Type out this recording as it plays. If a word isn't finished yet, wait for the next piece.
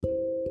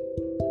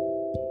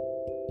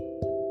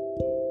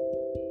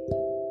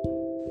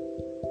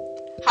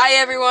Hi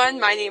everyone,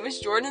 my name is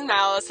Jordan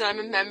Malice and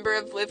I'm a member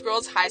of Live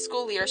Girls High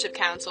School Leadership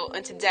Council,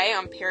 and today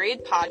on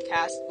Period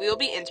Podcast we will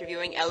be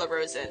interviewing Ella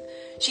Rosen.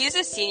 She is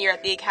a senior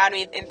at the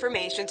Academy of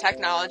Information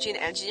Technology and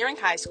Engineering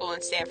High School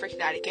in Stamford,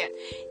 Connecticut,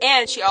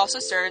 and she also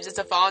serves as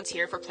a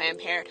volunteer for Planned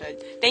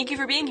Parenthood. Thank you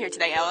for being here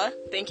today, Ella.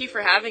 Thank you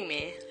for having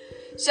me.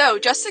 So,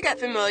 just to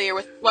get familiar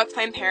with what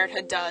Planned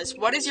Parenthood does,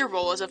 what is your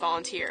role as a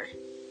volunteer?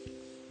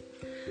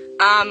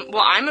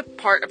 Well, I'm a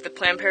part of the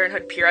Planned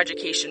Parenthood Peer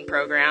Education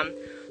Program.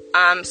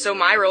 So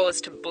my role is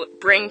to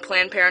bring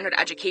Planned Parenthood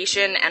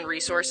education and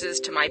resources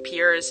to my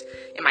peers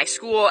in my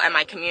school and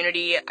my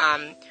community.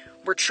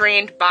 We're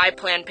trained by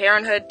Planned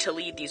Parenthood to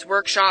lead these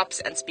workshops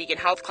and speak in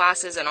health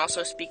classes and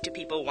also speak to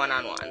people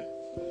one-on-one.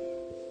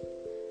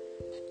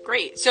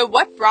 Great. So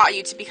what brought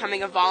you to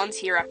becoming a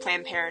volunteer at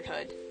Planned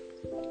Parenthood?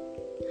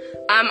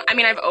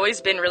 I've always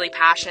been really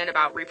passionate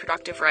about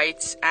reproductive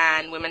rights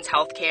and women's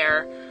health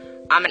care.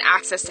 And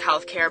access to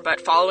healthcare, but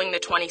following the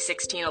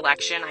 2016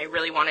 election, I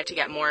really wanted to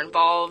get more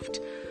involved,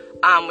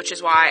 which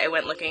is why I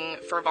went looking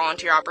for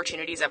volunteer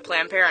opportunities at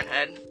Planned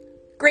Parenthood.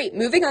 Great.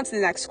 Moving on to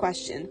the next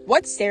question.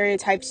 What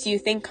stereotypes do you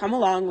think come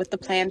along with the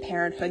Planned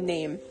Parenthood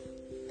name?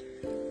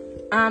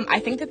 I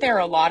think that there are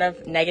a lot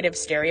of negative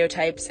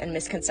stereotypes and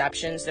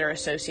misconceptions that are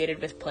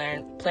associated with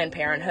Planned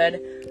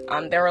Parenthood.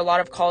 There are a lot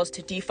of calls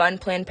to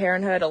defund Planned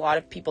Parenthood. A lot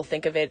of people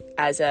think of it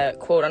as a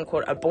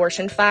quote-unquote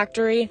abortion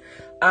factory.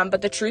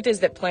 But the truth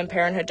is that Planned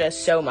Parenthood does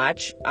so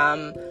much.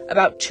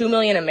 About 2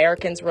 million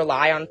Americans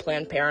rely on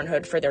Planned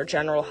Parenthood for their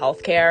general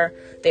health care.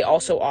 They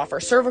also offer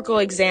cervical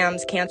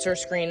exams, cancer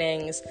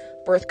screenings,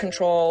 birth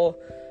control,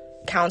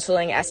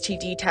 counseling,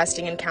 STD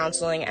testing and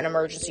counseling, and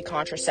emergency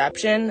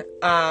contraception.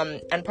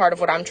 And part of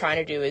what I'm trying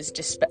to do is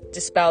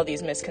dispel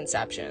these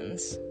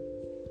misconceptions.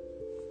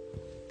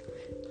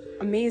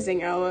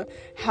 Amazing, Ella.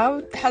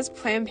 How has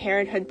Planned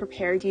Parenthood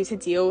prepared you to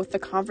deal with the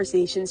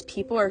conversations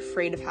people are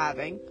afraid of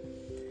having?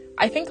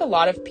 I think a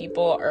lot of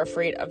people are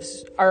afraid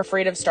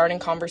of starting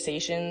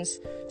conversations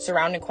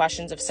surrounding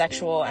questions of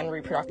sexual and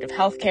reproductive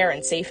health care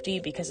and safety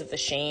because of the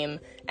shame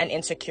and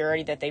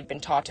insecurity that they've been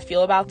taught to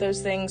feel about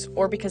those things,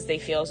 or because they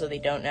feel as though they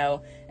don't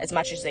know as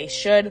much as they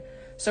should.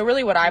 So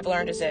really what I've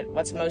learned is that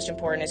what's most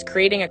important is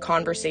creating a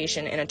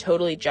conversation in a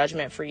totally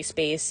judgment-free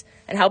space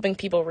and helping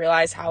people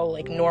realize how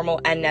normal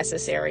and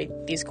necessary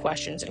these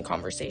questions and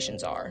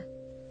conversations are.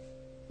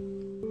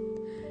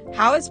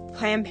 How has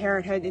Planned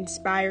Parenthood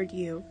inspired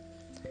you?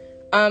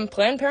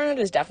 Planned Parenthood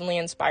has definitely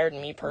inspired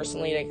me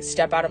personally to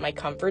step out of my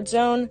comfort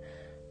zone,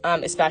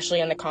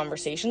 especially in the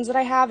conversations that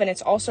I have, and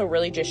it's also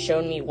really just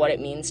shown me what it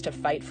means to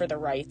fight for the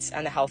rights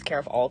and the healthcare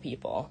of all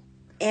people.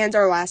 And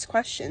our last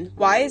question,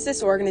 why is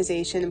this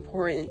organization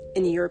important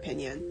in your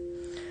opinion?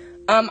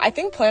 I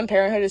think Planned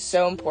Parenthood is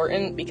so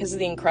important because of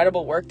the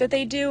incredible work that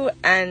they do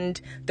and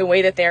the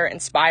way that they're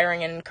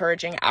inspiring and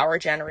encouraging our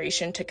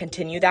generation to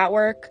continue that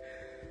work,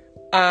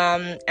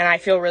 and I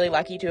feel really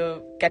lucky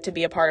to get to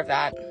be a part of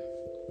that.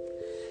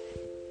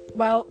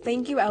 Well,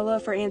 thank you,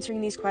 Ella, for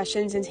answering these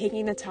questions and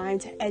taking the time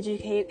to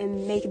educate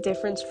and make a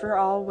difference for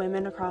all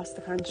women across the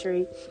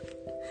country.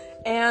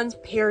 And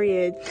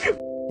period.